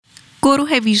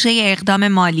گروه ویژه اقدام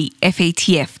مالی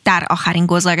FATF در آخرین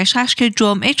گزارشش که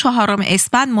جمعه 4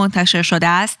 اسفند منتشر شده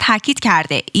است تاکید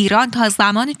کرده ایران تا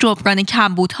زمان جبران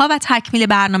کمبودها و تکمیل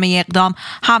برنامه اقدام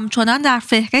همچنان در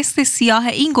فهرست سیاه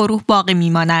این گروه باقی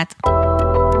میماند.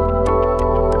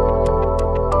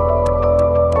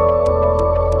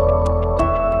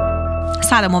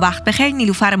 سلام و وقت بخیر،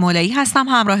 نیلوفر مولایی هستم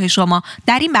همراه شما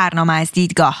در این برنامه از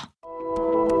دیدگاه.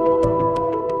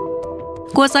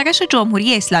 گزارش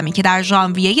جمهوری اسلامی که در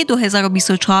ژانویه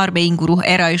 2024 به این گروه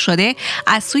ارائه شده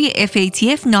از سوی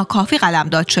FATF ناکافی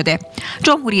قلمداد شده.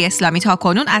 جمهوری اسلامی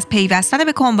تاکنون از پیوستن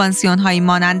به کنوانسیون‌های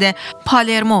مانند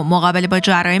پالرمو مقابله با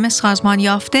جرایم سازمان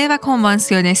یافته و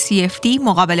کنوانسیون CFD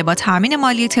مقابله با تامین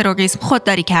مالی تروریسم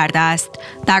خودداری کرده است.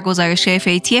 در گزارش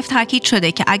FATF تاکید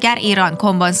شده که اگر ایران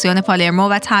کنوانسیون پالرمو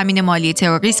و تامین مالی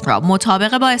تروریسم را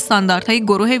مطابق با استانداردهای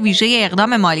گروه ویژه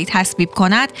اقدام مالی تصویب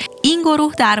کند، این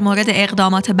گروه در مورد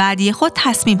اقدامات بعدی خود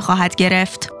تصمیم خواهد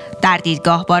گرفت. در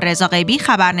دیدگاه با رضا غیبی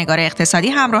خبرنگار اقتصادی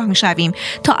همراه می‌شویم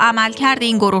تا عملکرد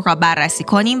این گروه را بررسی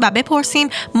کنیم و بپرسیم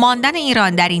ماندن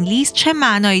ایران در این لیست چه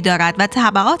معنایی دارد و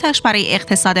تبعاتش برای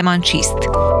اقتصادمان چیست.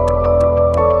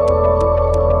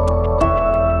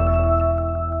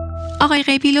 آقای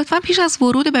غیبی، لطفاً پیش از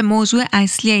ورود به موضوع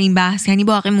اصلی این بحث یعنی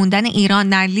باقی موندن ایران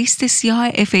در لیست سیاه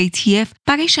FATF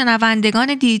برای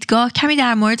شنوندگان دیدگاه کمی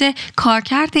در مورد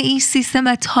کارکرد این سیستم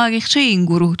و تاریخچه این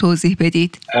گروه توضیح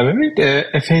بدید. ببینید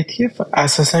FATF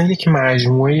اساساً یک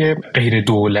مجموعه غیر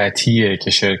دولتیه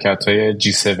که شرکت‌های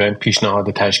G7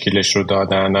 پیشنهاد تشکیلش رو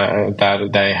دادن در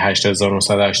دهه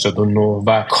 1989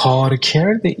 و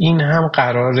کارکرد این هم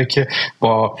قراره که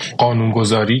با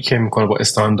قانونگذاری که میکنه، با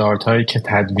استانداردهایی که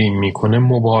تدوین کنه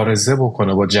مبارزه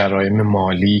بکنه با جرایم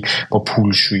مالی، با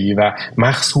پولشویی و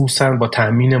مخصوصا با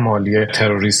تامین مالی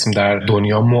تروریسم در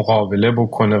دنیا مقابله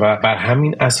بکنه و بر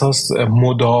همین اساس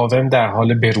مداوم در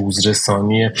حال بروز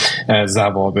رسانی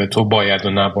ضوابط و باید و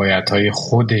نبایدهای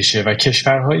خودشه و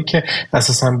کشورهایی که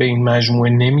اساسا به این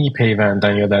مجموعه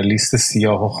نمیپیوندن یا در لیست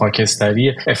سیاه و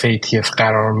خاکستری FATF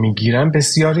قرار میگیرن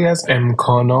بسیاری از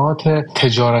امکانات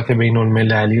تجارت بین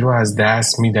المللی رو از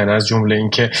دست میدن، از جمله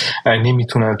اینکه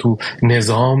نمیتونن تو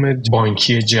نظام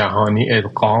بانکی جهانی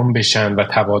ادغام بشن و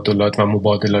تبادلات و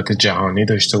مبادلات جهانی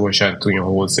داشته باشن. تو این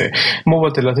حوزه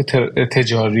مبادلات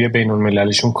تجاری بین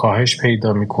المللیشون کاهش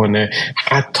پیدا میکنه،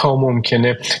 حتی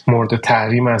ممکنه مورد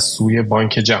تحریم از سوی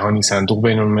بانک جهانی، صندوق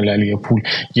بین المللی پول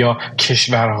یا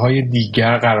کشورهای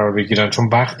دیگر قرار بگیرن، چون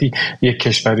وقتی یک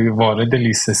کشوری وارد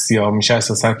لیست سیاه میشه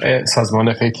اساسا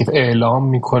سازمان FATF اعلام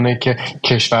میکنه که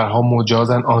کشورها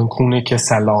مجازن آنگونه که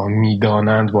صلاح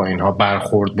میدانند با اینها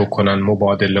برخورد بکنن،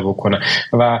 مبادله بکنن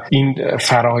و این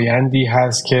فرایندی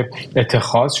هست که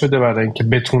اتخاذ شده برای اینکه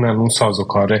بتونن اون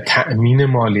سازوکار تأمین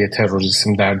مالی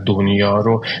تروریسم در دنیا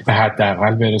رو به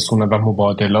حداقل برسونن و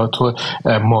مبادلات و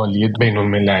مالی بین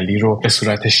المللی رو به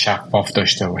صورت شفاف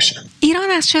داشته باشن.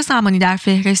 ایران از چه زمانی در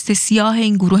فهرست سیاه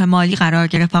این گروه مالی قرار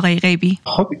گرفت آقای غیبی؟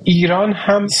 خب ایران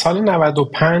هم سال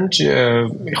 95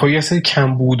 خب یه سری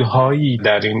کمبودهایی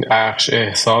در این بخش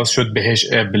احساس شد، بهش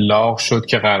ابلاغ شد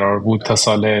که قرار بود تا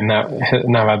سال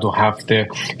 97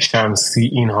 شمسی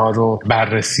اینها رو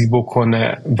بررسی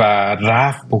بکنه و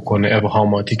رفع بکنه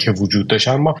ابهاماتی که وجود داشت.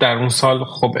 اما در اون سال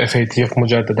خب FATF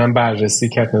مجددا بررسی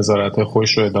کرد، نظارت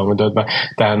خودش رو ادامه داد و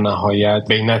در نهایت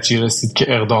به این نتیجه رسید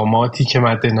که اقداماتی که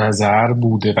مد نظر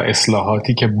بوده و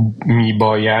اصلاحاتی که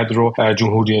میباید رو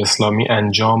جمهوری اسلامی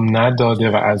انجام نداده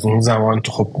و از اون زمان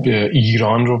خب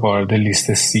ایران رو وارد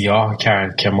لیست سیاه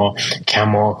کرد که ما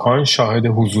کماکان شاهد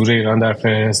حضور ایران در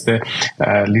فهرست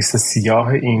لیست سیاه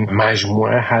این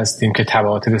مجموعه هستیم که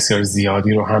تبعات بسیار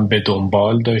زیادی رو هم به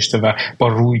دنبال داشته و با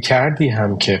روی کردی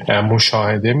هم که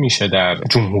مشاهده میشه در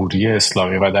جمهوری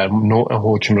اسلامی و در نوع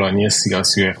حکمرانی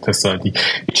سیاسی و اقتصادی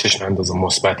چشم‌انداز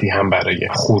مثبتی هم برای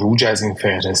خروج از این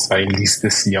فهرست و این لیست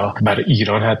سیاه برای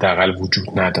ایران حداقل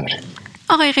وجود نداره.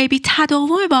 آقای غیبی، تداوم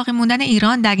باقی موندن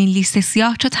ایران در این لیست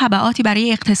سیاه چه تبعاتی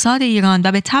برای اقتصاد ایران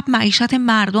و به تبع معیشت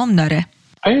مردم داره؟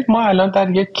 ما الان در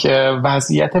یک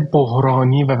وضعیت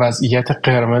بحرانی و وضعیت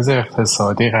قرمز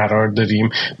اقتصادی قرار داریم،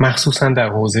 مخصوصا در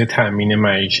حوزه تامین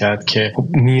معیشت که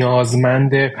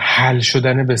نیازمند حل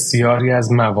شدن بسیاری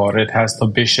از موارد هست تا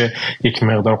بشه یک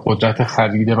مقدار قدرت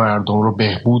خرید مردم رو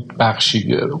بهبود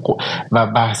بخشید و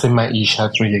بحث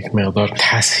معیشت رو یک مقدار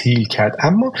تسهیل کرد.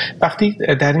 اما وقتی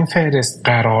در این فهرست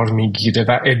قرار میگیره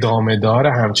و ادامه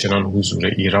داره همچنان حضور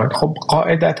ایران، خب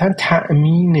قاعدتا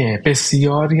تأمین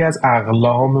بسیاری از اغلاق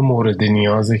اقدام مورد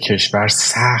نیاز کشور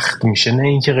سخت میشه، نه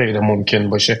اینکه غیر ممکن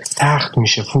باشه، سخت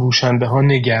میشه. فروشنده ها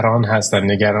نگران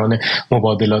هستن، نگران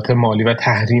مبادلات مالی و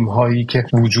تحریم هایی که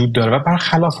وجود داره و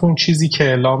برخلاف اون چیزی که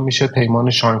اعلام میشه، پیمان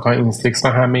شانگهای اینستکس و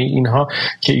همه اینها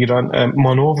که ایران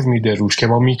مانور میده روش که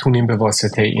ما میتونیم به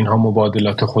واسطه اینها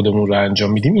مبادلات خودمون رو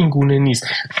انجام میدیم، این گونه نیست.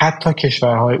 حتی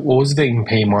کشورهای عضو این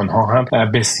پیمان ها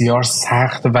هم بسیار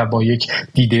سخت و با یک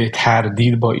دیده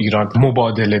تردید با ایران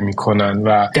مبادله میکنن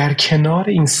و در کنار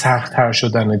این سخت تر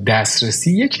شدن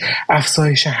دسترسی یک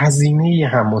افزایش هزینه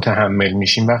هم متحمل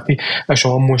میشیم. وقتی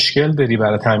شما مشکل داری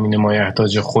برای تامین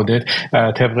مایحتاج خودت،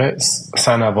 طبق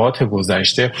سنوات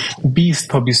گذشته 20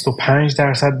 تا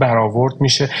 25% برآورد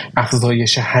میشه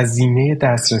افزایش هزینه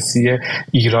دسترسی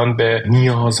ایران به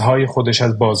نیازهای خودش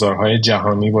از بازارهای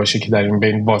جهانی باشه که در این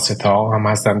بین واسطه ها هم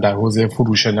هستن در حوزه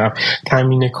فروش نفت،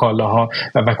 تامین کالاها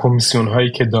و کمیسیون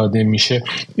هایی که داده میشه.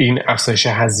 این افزایش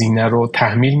هزینه رو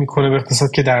تحمیل میکنه به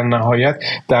اقتصاد که در نهایت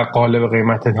در قالب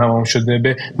قیمت تمام شده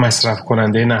به مصرف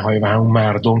کننده نهایی و همون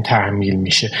مردم تحمیل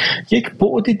میشه. یک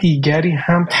بعد دیگری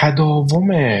هم تداوم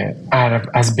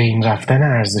از بین رفتن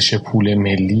ارزش پول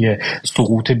ملی،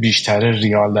 سقوط بیشتر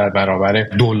ریال در برابر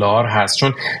دلار هست،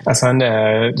 چون اصلا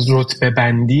رتبه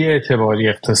بندی اعتباری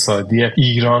اقتصادی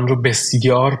ایران رو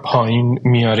بسیار پایین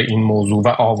میاره این موضوع و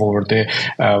آورده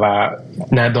و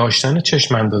نداشتن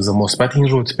چشم انداز مثبت این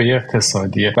رتبه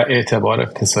اقتصادی و اعتبار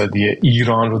اقتصادی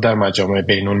ایران رو در مجامع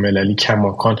بین المللی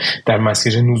کماکان در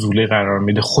مسیر نزولی قرار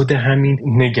میده. خود همین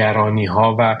نگرانی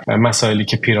ها و مسائلی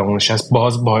که پیرامونش هست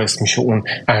باز باعث میشه اون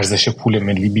ارزش پول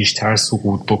ملی بیشتر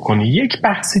سقوط بکنه. یک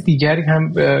بحث دیگری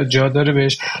هم جا داره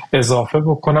بهش اضافه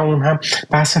بکنم، اون هم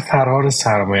بحث فرار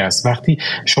سرمایه است. وقتی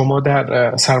شما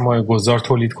در سرمایه گذار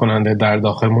تولید کننده در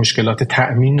داخل مشکلات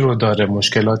تأمین رو داره،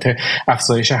 مشکلات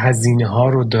افزایش هزینه ها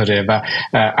رو داره و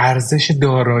ارزش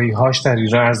دارایی هاش در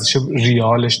ایران، ارزش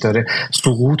ریالش داره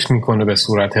سقوط میکنه به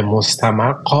صورت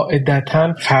مستمر،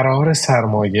 قاعدتاً فرار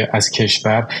سرمایه از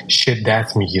کشور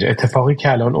شدت میگیره. اتفاقی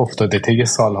که الان افتاده طی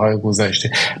سالهای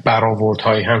گذشته،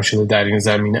 برآوردهایی هم شده در این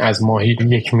زمینه، از ماهی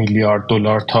 1 میلیارد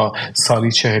دلار تا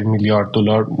سالی 40 میلیارد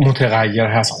دلار متغیر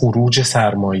هست خروج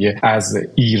سرمایه از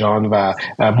ایران و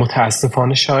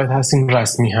متاسفانه شاهد هستیم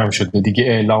رسمی هم شده دیگه،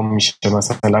 اعلام میشه.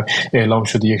 مثلا اعلام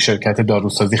شده یک شرکت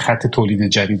داروسازی خط تولید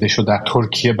جدیدش رو در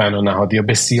ترکیه بنا نهاده، یا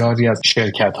بسیاری از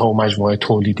شرکت ها و مجموعه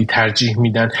تولیدی ترجیح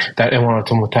میدن در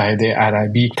امارات متحده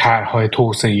عربی طرح‌های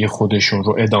توسعه خودشون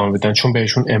رو ادامه بدن چون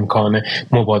بهشون امکان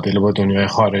مبادله با دنیای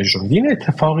خارج رو میده. این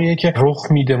اتفاقیه که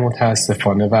رخ میده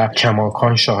متاسفانه و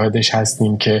کماکان شاهدش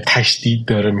هستیم که تشدید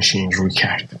داره میشه این روی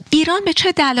کرد. ایران به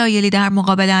چه دلایلی در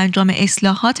مقابل انجام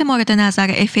اصلاحات مورد نظر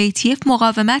FATF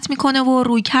مقاومت میکنه و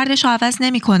رویکردش رو عوض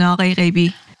نمیکنه آقای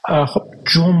غیبی؟ خب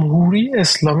جمهوری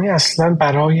اسلامی اصلا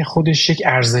برای خودش یک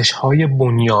ارزش‌های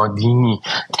بنیادینی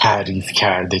تعریف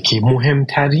کرده که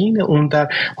مهمترین اون در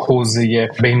حوزه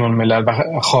بین الملل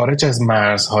و خارج از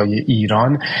مرزهای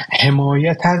ایران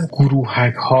حمایت از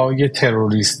گروهک‌های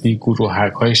تروریستی،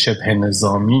 گروهک‌های شبه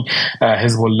نظامی،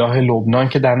 حزب الله لبنان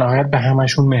که در نهایت به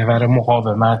همشون محور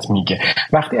مقاومت میگه.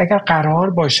 وقتی اگر قرار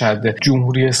باشد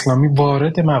جمهوری اسلامی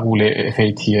وارد مقوله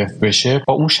FATF بشه،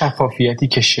 با اون شفافیتی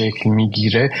که شکل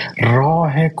میگیره،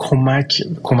 راه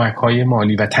کمک‌های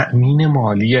مالی و تأمین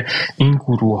مالی این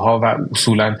گروه‌ها و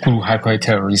اصولاً گروه‌های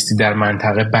تروریستی در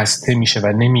منطقه بسته میشه و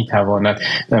نمیتواند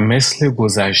مثل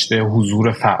گذشته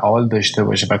حضور فعال داشته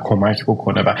باشه و کمک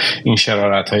بکنه و این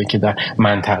شرارت‌هایی که در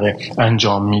منطقه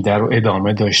انجام میده رو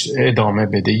ادامه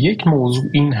بده. یک موضوع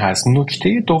این هست.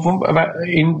 نکته دوم، و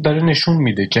این داره نشون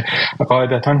میده که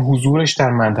قاعدتاً حضورش در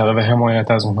منطقه و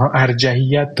حمایت از اونها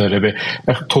ارجحیت داره به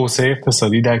توسعه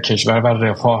اقتصادی در کشور و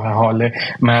رفاه حال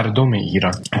مردم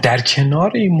ایران. در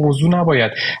کنار این موضوع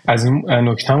نباید از این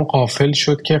نکته هم غافل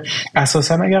شد که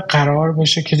اساساً اگر قرار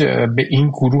باشه که به این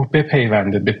گروه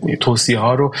بپیونده، به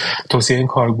توصیه این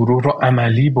کارگروه رو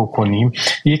عملی بکنیم،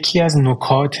 یکی از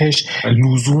نکاتش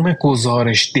لزوم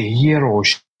گزارش دهی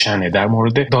روشن در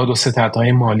مورد داد و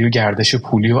ستدهای مالی و گردش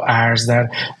پولی و ارز در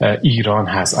ایران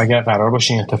هست. اگر قرار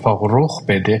باشه این اتفاق رخ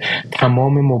بده،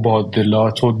 تمام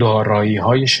مبادلات و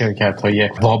دارایی‌های شرکت‌های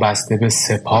وابسته به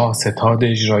سپاه، ستاد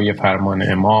اجرایی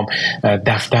فرمان امام،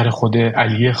 دفتر خود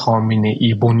علی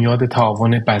خامنه‌ای، بنیاد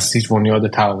تعاون بسیج، بنیاد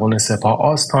تعاون سپاه،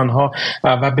 آستان‌ها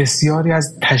و بسیاری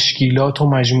از تشکیلات و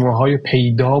مجموعه‌های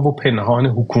پیدا و پنهان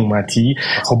حکومتی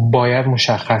خب باید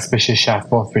مشخص بشه،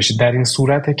 شفاف بشه. در این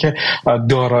صورته که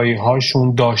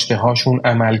دارایی‌هاشون، داشته‌هاشون،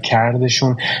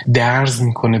 عملکردشون درز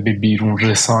میکنه به بیرون،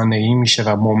 رسانه‌ای میشه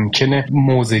و ممکنه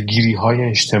موضع‌گیری‌های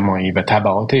اجتماعی و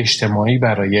تبعات اجتماعی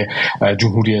برای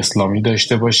جمهوری اسلامی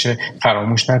داشته باشه.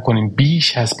 فراموش نکنیم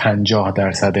بیش از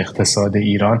 50% اقتصاد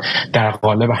ایران در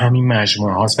قالب همین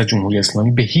مجموعه هاست و جمهوری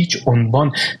اسلامی به هیچ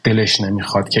عنوان دلش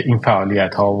نمیخواد که این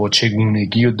فعالیت‌ها و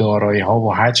چگونگی و دارایی‌ها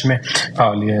و حجم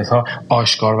فعالیت‌ها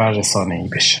آشکار و رسانه‌ای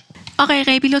بشه. آقای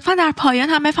غیبی، لطفا در پایان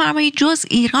هم بفرمایید جز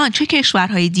ایران چه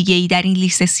کشورهای دیگه‌ای در این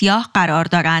لیست سیاه قرار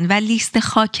دارند و لیست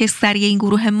خاکستری این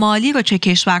گروه مالی رو چه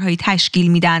کشورهایی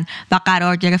تشکیل میدن و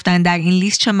قرار گرفتن در این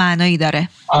لیست چه معنایی داره؟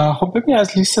 خب ببین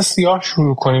از لیست سیاه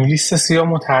شروع کنیم. لیست سیاه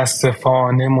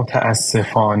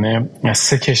متاسفانه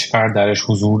 3 کشور درش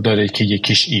حضور داره که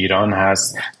یکیش ایران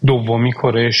هست، دومی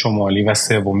کره شمالی و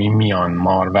سومی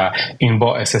میانمار و این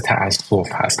باعث تأسف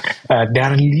هست.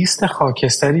 در لیست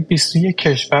خاکستری 21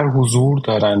 کشور حضور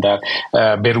دارن در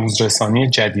بروزرسانی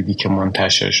جدیدی که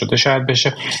منتشر شده. شاید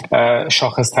بشه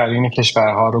شاخص‌ترین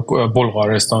کشورها رو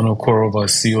بلغارستان و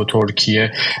کرواسی و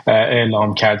ترکیه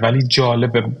اعلام کرد، ولی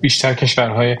جالب بیشتر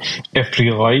کشورهای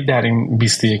افریقایی در این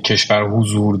 21 کشور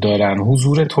حضور دارن.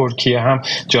 حضور ترکیه هم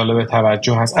جالب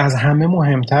توجه هست. از همه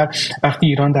مهمتر وقتی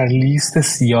ایران در لیست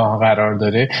سیاه قرار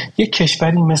داره، یک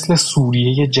کشوری مثل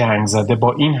سوریه جنگ زده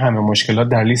با این همه مشکلات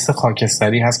در لیست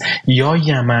خاکستری هست، یا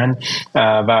یمن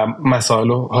و مسائل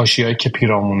و حاشیه‌ای که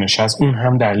پیرامونش هست اون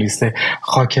هم در لیست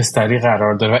خاکستری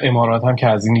قرار داره و امارات هم که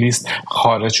از این لیست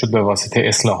خارج شد به واسطه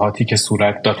اصلاحاتی که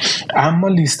صورت داد. اما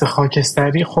لیست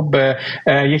خاکستری خب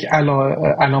یک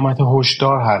علامت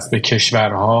هشدار هست به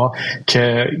کشورها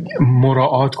که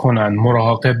مراعات کنن،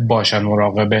 مراقب باشن،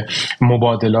 مراقب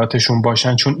مبادلاتشون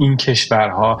باشن، چون این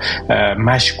کشورها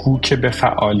مشکوک به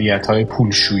فعالیت‌های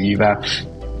پولشویی و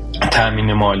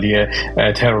تامین مالی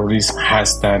تروریسم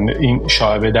هستند. این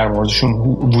شایبه در موردشون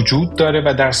وجود داره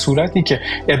و در صورتی که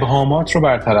ابهامات رو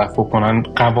برطرف بکنن،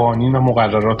 قوانین و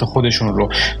مقررات خودشون رو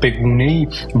به گونه‌ای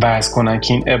وضع کنن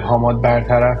که این ابهامات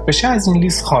برطرف بشه، از این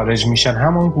لیست خارج میشن.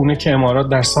 همون گونه که امارات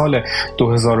در سال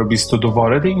 2022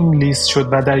 وارد این لیست شد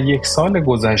و در 1 سال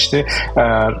گذشته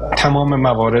تمام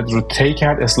موارد رو طی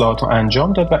کرد، اصلاحات رو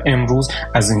انجام داد و امروز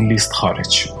از این لیست خارج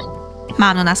شد.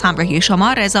 ممنون از همراهی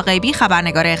شما. رضا غیبی،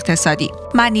 خبرنگار اقتصادی.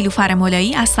 من نیلوفر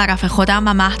مولایی از طرف خودم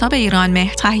و مهتاب ایران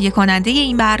مهر، تهیه کننده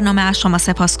این برنامه، از شما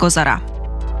سپاسگزارم.